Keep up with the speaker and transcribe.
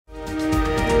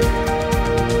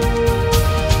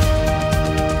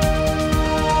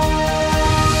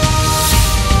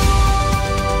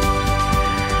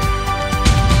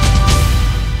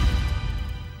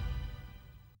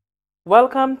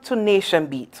Welcome to Nation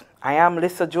Beat. I am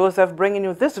Lucia Joseph bringing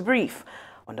you this brief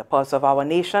on the pulse of our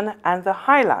nation and the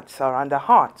highlights around the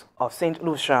heart of St.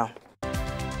 Lucia.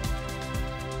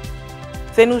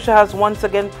 St. Lucia has once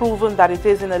again proven that it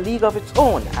is in a league of its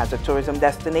own as a tourism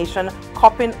destination,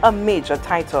 copping a major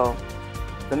title.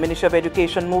 The Ministry of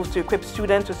Education moves to equip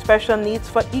students with special needs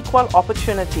for equal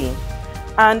opportunity.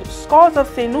 And scores of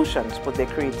St. Lucians put their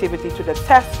creativity to the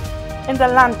test in the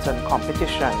lantern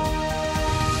competition.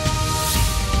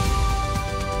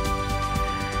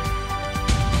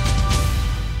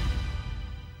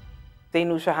 St.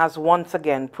 Lucia has once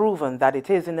again proven that it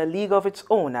is in a league of its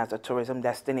own as a tourism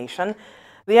destination.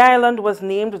 The island was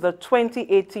named the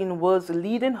 2018 world's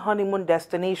leading honeymoon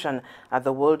destination at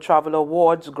the World Travel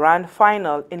Awards Grand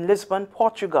Final in Lisbon,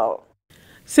 Portugal.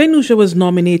 St. Lucia was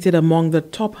nominated among the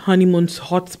top honeymoon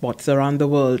hotspots around the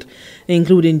world,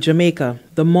 including Jamaica,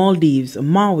 the Maldives,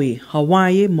 Maui,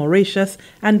 Hawaii, Mauritius,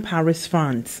 and Paris,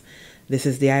 France. This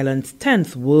is the island's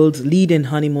 10th World's Leading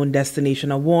Honeymoon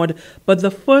Destination Award, but the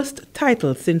first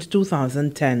title since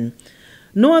 2010.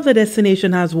 No other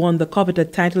destination has won the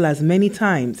coveted title as many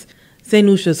times. St.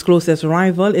 Lucia's closest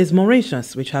rival is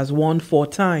Mauritius, which has won 4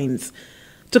 times.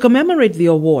 To commemorate the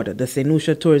award, the St.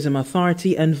 Lucia Tourism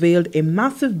Authority unveiled a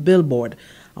massive billboard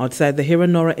outside the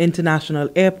Hiranora International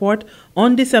Airport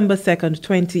on December 2,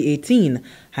 2018,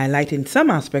 highlighting some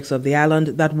aspects of the island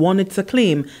that won its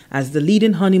acclaim as the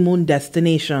leading honeymoon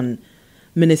destination.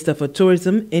 Minister for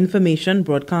Tourism, Information,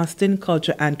 Broadcasting,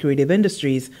 Culture and Creative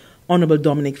Industries, Honorable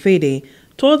Dominic Fede,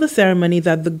 told the ceremony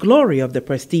that the glory of the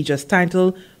prestigious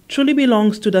title truly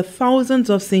belongs to the thousands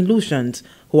of St. Lucians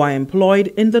who are employed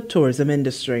in the tourism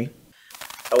industry.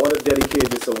 I want to dedicate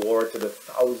this award to the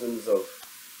thousands of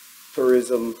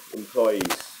tourism employees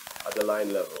at the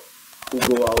line level who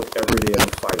go out every day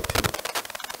and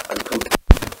fight and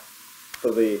compete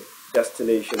for the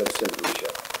destination of St. Lucia.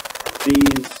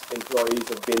 These employees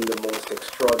have been the most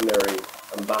extraordinary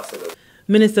ambassadors.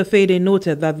 Minister Fede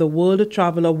noted that the World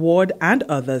Travel Award and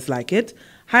others like it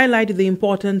highlight the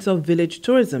importance of village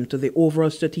tourism to the overall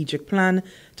strategic plan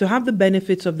to have the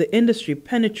benefits of the industry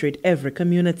penetrate every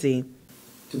community.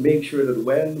 To make sure that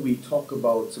when we talk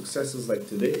about successes like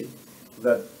today,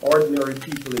 that ordinary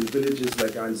people in villages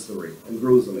like Ancillary and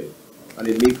Grosley and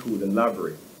in Lakewood and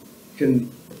Lavery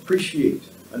can appreciate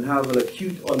and have an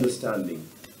acute understanding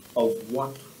of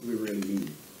what we really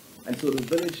need. And so the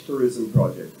village tourism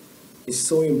project is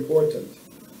so important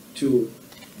to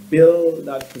build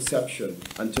that perception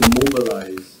and to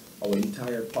mobilize our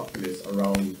entire populace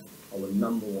around our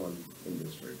 #1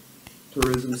 industry.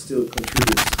 Tourism still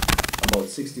contributes about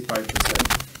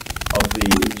 65% of the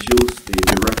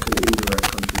direct and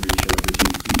indirect contribution of the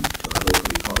GDP to the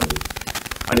local economy.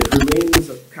 And it remains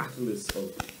a catalyst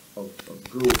of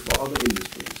growth for other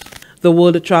industries. The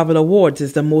World Travel Awards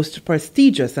is the most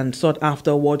prestigious and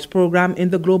sought-after awards program in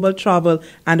the global travel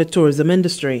and the tourism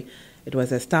industry. It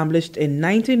was established in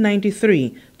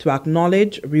 1993 to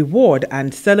acknowledge, reward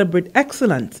and celebrate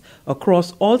excellence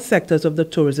across all sectors of the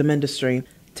tourism industry.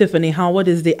 Tiffany Howard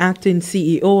is the acting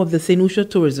CEO of the St. Lucia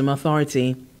Tourism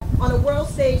Authority. On a world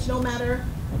stage, no matter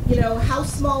how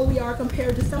small we are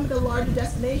compared to some of the larger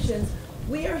destinations,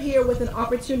 we are here with an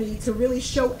opportunity to really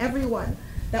show everyone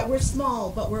that we're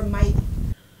small, but we're mighty.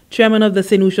 Chairman of the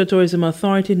St. Lucia Tourism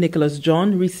Authority, Nicholas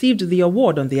John, received the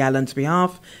award on the island's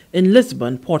behalf in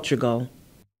Lisbon, Portugal.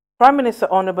 Prime Minister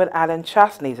Honorable Alan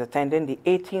Chastney is attending the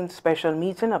 18th special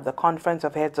meeting of the Conference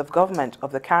of Heads of Government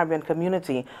of the Caribbean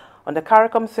Community on the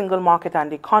CARICOM Single Market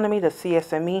and Economy, the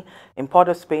CSME, in Port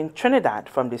of Spain, Trinidad,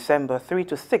 from December 3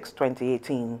 to 6,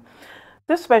 2018.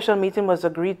 This special meeting was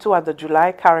agreed to at the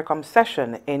July CARICOM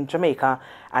session in Jamaica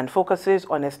and focuses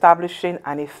on establishing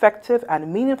an effective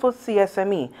and meaningful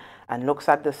CSME and looks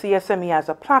at the CSME as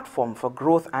a platform for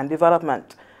growth and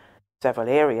development. Several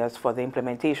areas for the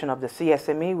implementation of the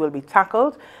CSME will be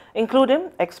tackled,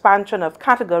 including expansion of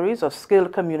categories of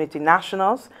skilled community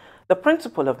nationals, the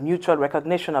principle of mutual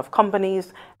recognition of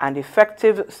companies, and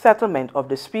effective settlement of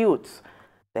disputes.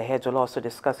 The heads will also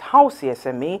discuss how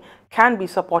CSME can be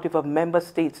supportive of member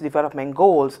states' development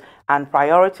goals and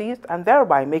priorities and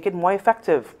thereby make it more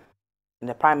effective. In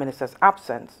the Prime Minister's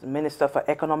absence, the Minister for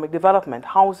Economic Development,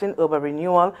 Housing, Urban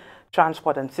Renewal,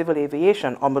 Transport and Civil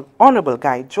Aviation, Honorable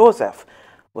Guy Joseph,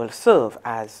 will serve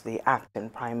as the acting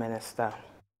Prime Minister.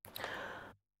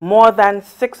 More than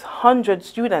 600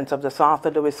 students of the South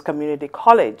Louis Community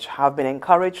College have been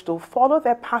encouraged to follow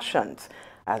their passions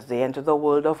as they enter the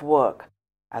world of work.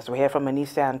 As we hear from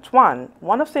Anissa Antoine,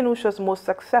 one of St. Lucia's most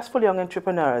successful young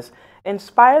entrepreneurs,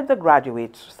 inspired the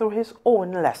graduates through his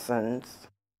own lessons.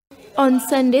 On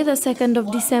Sunday, the 2nd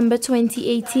of December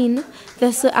 2018,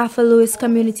 the Sir Arthur Lewis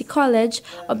Community College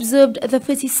observed the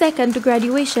 32nd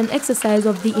graduation exercise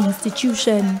of the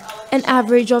institution. An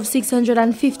average of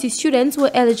 650 students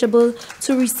were eligible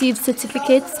to receive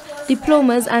certificates,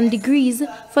 diplomas and degrees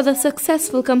for the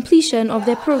successful completion of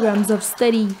their programs of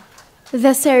study.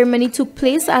 The ceremony took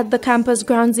place at the campus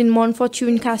grounds in Mont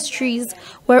Fortune Castries,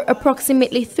 where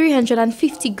approximately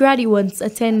 350 graduates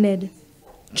attended.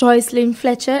 Joycelyn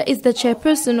Fletcher is the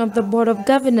chairperson of the Board of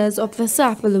Governors of the Sir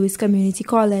Arthur Lewis Community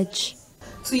College.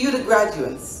 To you, the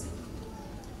graduates,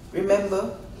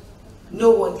 remember,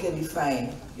 no one can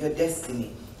define your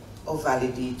destiny or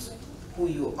validate who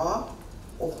you are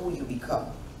or who you become,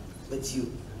 but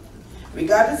you.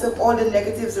 Regardless of all the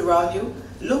negatives around you,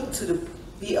 look to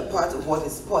be a part of what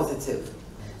is positive.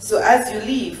 So as you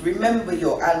leave, remember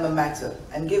your alma mater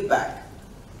and give back.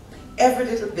 Every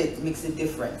little bit makes a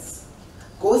difference.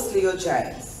 Go slay your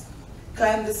giants,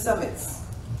 climb the summits,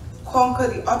 conquer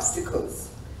the obstacles,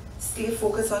 stay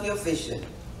focused on your vision,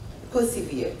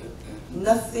 persevere.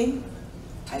 Nothing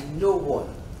and no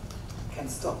one can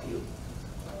stop you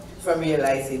from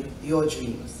realizing your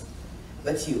dreams,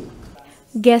 but you.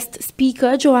 Guest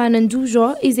speaker Joanne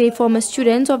Dujo is a former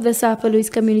student of the Sir Arthur Lewis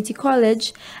Community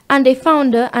College and a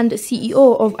founder and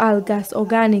CEO of Algas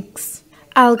Organics.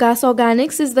 Algas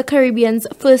Organics is the Caribbean's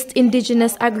first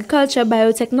indigenous agriculture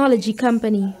biotechnology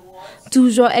company.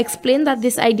 Dujo explained that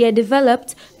this idea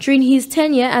developed during his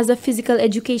tenure as a physical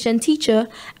education teacher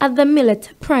at the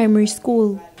Millet Primary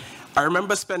School. I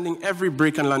remember spending every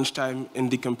break and lunchtime in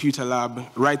the computer lab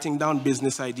writing down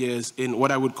business ideas in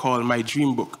what I would call my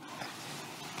dream book.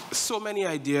 So many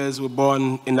ideas were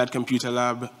born in that computer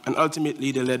lab, and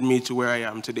ultimately they led me to where I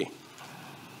am today.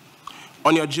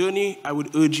 On your journey, I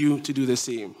would urge you to do the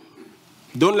same.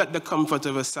 Don't let the comfort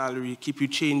of a salary keep you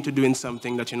chained to doing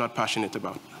something that you're not passionate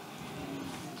about.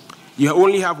 You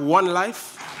only have one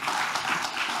life.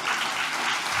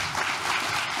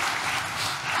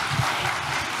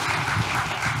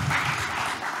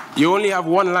 You only have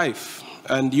one life,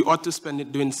 and you ought to spend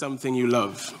it doing something you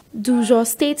love. Dujo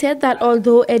stated that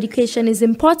although education is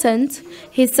important,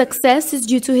 his success is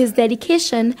due to his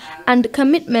dedication and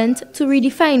commitment to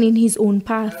redefining his own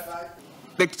path.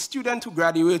 The student who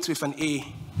graduates with an A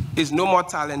is no more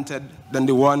talented than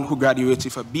the one who graduates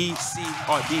with a B, C,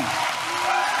 or D.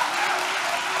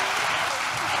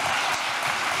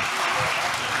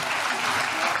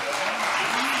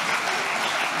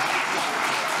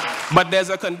 But there's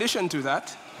a condition to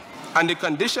that. And the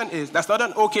condition is, that's not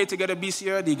an okay to get a B,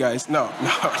 C, or a D, guys. No.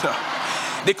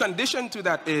 The condition to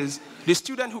that is the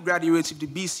student who graduates with the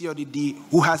B, C, or the D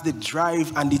who has the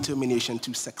drive and determination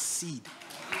to succeed.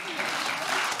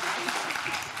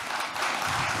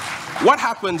 What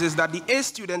happens is that the A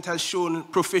student has shown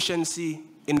proficiency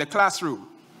in the classroom.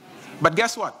 But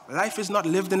guess what? Life is not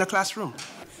lived in a classroom.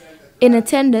 In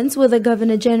attendance were the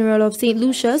Governor General of St.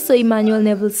 Lucia, Sir Emmanuel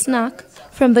Neville Snack.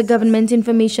 From the Government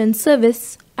Information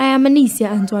Service, I am Anicia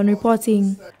Antoine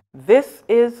reporting. This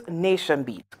is Nation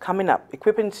Beat, coming up,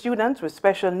 equipping students with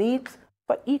special needs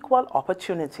for equal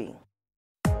opportunity.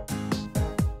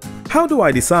 How do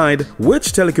I decide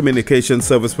which telecommunications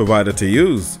service provider to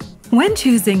use? When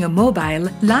choosing a mobile,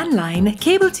 landline,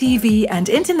 cable TV and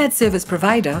internet service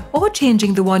provider, or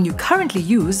changing the one you currently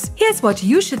use, here's what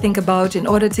you should think about in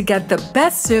order to get the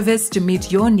best service to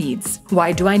meet your needs.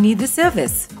 Why do I need the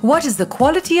service? What is the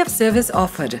quality of service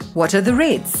offered? What are the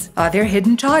rates? Are there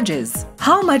hidden charges?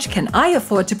 How much can I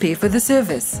afford to pay for the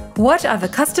service? What are the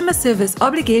customer service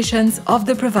obligations of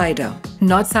the provider?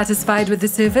 Not satisfied with the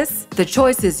service? The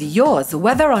choice is yours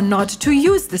whether or not to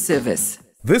use the service.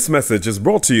 This message is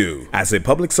brought to you as a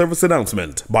public service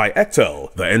announcement by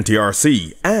ECTEL, the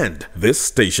NTRC, and this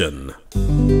station.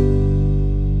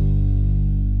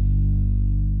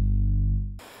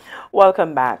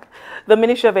 Welcome back. The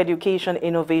Ministry of Education,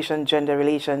 Innovation, Gender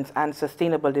Relations and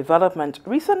Sustainable Development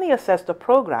recently assessed the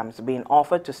programs being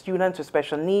offered to students with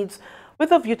special needs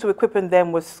with a view to equipping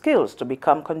them with skills to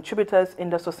become contributors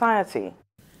in the society.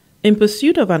 In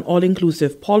pursuit of an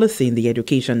all-inclusive policy in the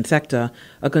education sector,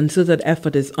 a concerted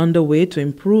effort is underway to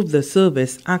improve the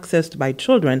service accessed by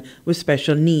children with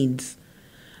special needs.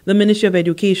 The Ministry of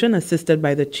Education, assisted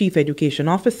by the Chief Education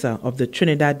Officer of the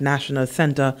Trinidad National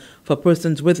Center for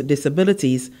Persons with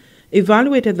Disabilities,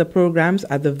 evaluated the programs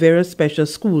at the various special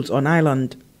schools on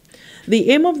island.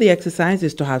 The aim of the exercise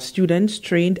is to have students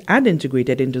trained and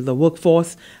integrated into the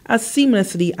workforce as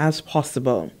seamlessly as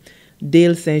possible.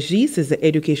 Dale Saint-Gis is the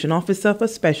Education Officer for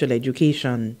Special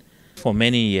Education. For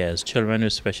many years, children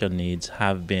with special needs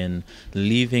have been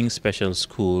leaving special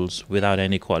schools without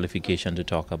any qualification to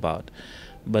talk about.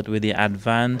 but with the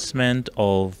advancement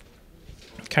of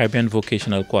Caribbean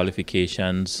vocational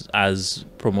qualifications as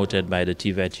promoted by the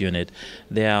TVET unit,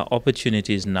 there are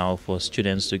opportunities now for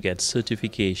students to get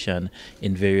certification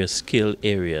in various skill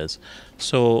areas.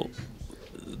 So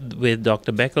with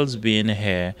Dr. Beckles being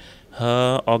here,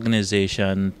 her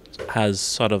organization has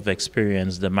sort of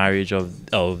experienced the marriage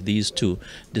of these two,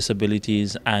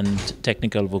 disabilities and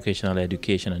technical vocational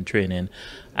education and training.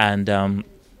 And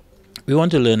we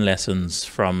want to learn lessons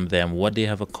from them, what they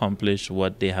have accomplished,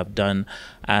 what they have done,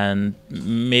 and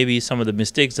maybe some of the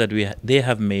mistakes that they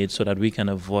have made so that we can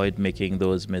avoid making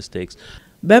those mistakes.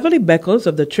 Beverly Beckles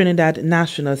of the Trinidad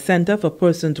National Center for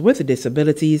Persons with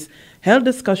Disabilities held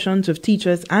discussions with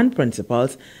teachers and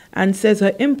principals and says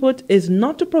her input is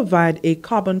not to provide a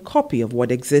carbon copy of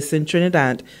what exists in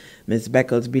Trinidad. Ms.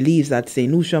 Beckles believes that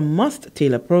St. Lucia must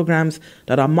tailor programs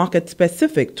that are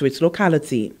market-specific to its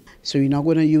locality. So you're not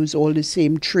going to use all the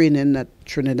same training that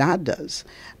Trinidad does,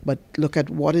 but look at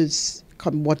what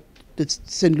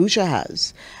St. Lucia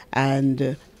has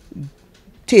and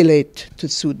tailor it to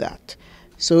suit that.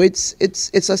 So it's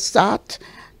a start.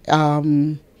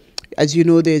 As you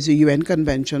know, there's a UN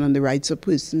Convention on the Rights of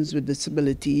Persons with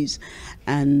Disabilities,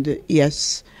 and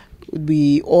yes,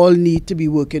 we all need to be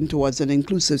working towards an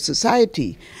inclusive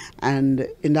society. And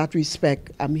in that respect,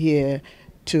 I'm here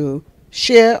to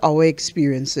share our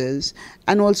experiences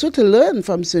and also to learn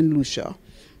from St. Lucia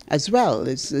as well.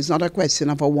 It's not a question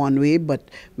of a one-way,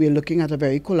 but we're looking at a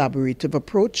very collaborative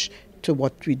approach to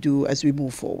what we do as we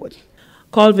move forward.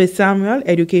 Colvey Samuel,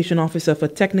 Education Officer for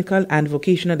Technical and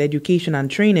Vocational Education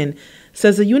and Training,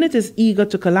 says the unit is eager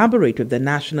to collaborate with the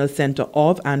National Center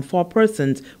of and for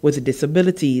Persons with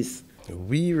Disabilities.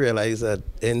 We realize that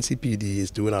NCPD is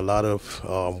doing a lot of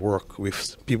work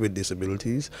with people with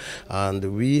disabilities,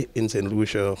 and we in St.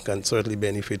 Lucia can certainly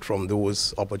benefit from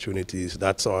those opportunities,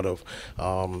 that sort of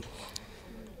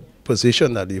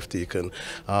position that they've taken,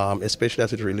 especially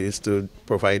as it relates to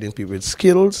providing people with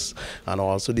skills and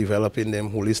also developing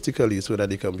them holistically so that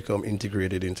they can become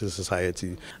integrated into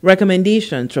society.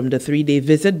 Recommendations from the 3-day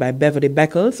visit by Beverly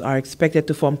Beckles are expected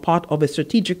to form part of a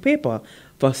strategic paper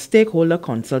for stakeholder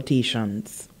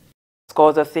consultations.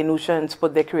 Scores of St. Lucians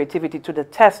put their creativity to the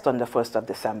test on the 1st of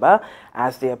December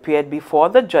as they appeared before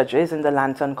the judges in the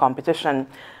lantern competition.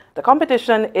 The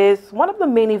competition is one of the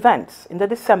main events in the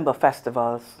December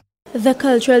festivals. The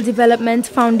Cultural Development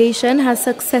Foundation has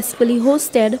successfully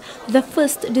hosted the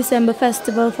first December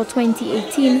Festival for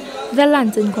 2018, the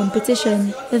Lantern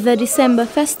Competition. The December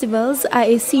Festivals are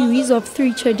a series of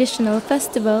 3 traditional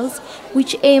festivals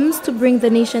which aims to bring the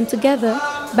nation together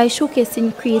by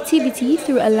showcasing creativity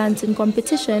through a lantern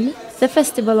competition, the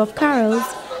Festival of Carols,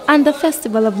 and the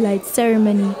Festival of Lights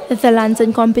ceremony. The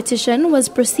lantern competition was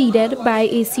preceded by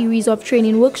a series of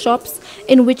training workshops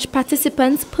in which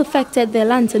participants perfected their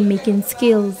lantern making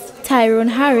skills. Tyrone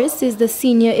Harris is the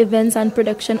Senior Events and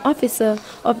Production Officer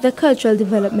of the Cultural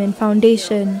Development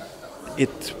Foundation.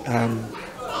 It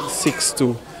seeks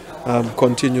to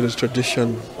continue the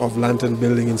tradition of lantern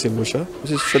building in St. Lucia.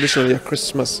 This is traditionally a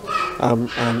Christmas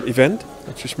event,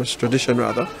 a Christmas tradition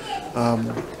rather.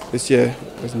 This year,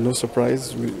 there's no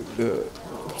surprise. The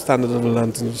standard of the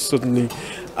lantern is certainly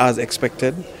as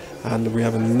expected, and we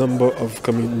have a number of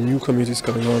new communities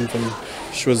coming on from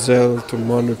Choiseul to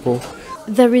Monrepo.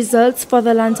 The results for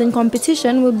the lantern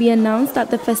competition will be announced at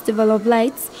the Festival of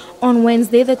Lights on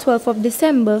Wednesday, the 12th of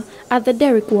December at the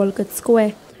Derrick Walcott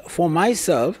Square. For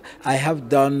myself, I have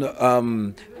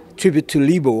done tribute to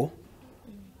Libo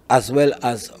as well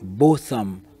as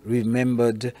Botham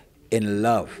Remembered in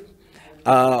Love.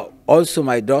 Also,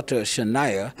 my daughter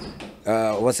Shania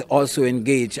was also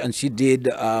engaged, and she did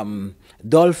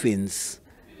Dolphins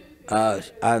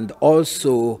and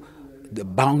also The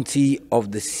Bounty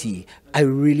of the Sea. I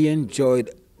really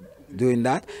enjoyed doing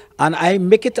that, and I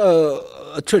make it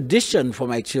a tradition for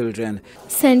my children.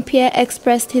 St. Pierre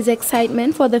expressed his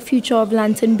excitement for the future of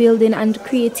lantern building and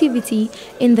creativity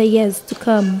in the years to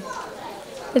come.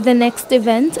 The next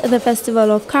event, the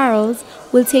Festival of Carols,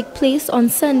 will take place on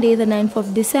Sunday, the 9th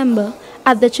of December,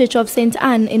 at the Church of St.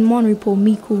 Anne in Monrepo,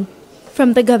 Micoud.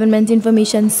 From the Government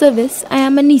Information Service, I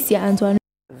am Lucia Antoine.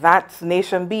 That's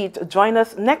Nation Beat. Join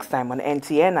us next time on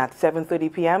NTN at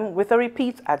 7:30 p.m. with a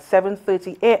repeat at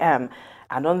 7:30 a.m.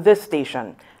 and on this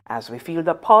station as we feel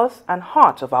the pulse and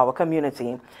heart of our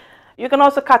community. You can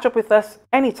also catch up with us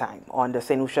anytime on the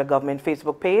St. Lucia Government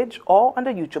Facebook page or on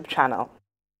the YouTube channel.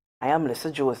 I am Lisa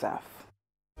Joseph.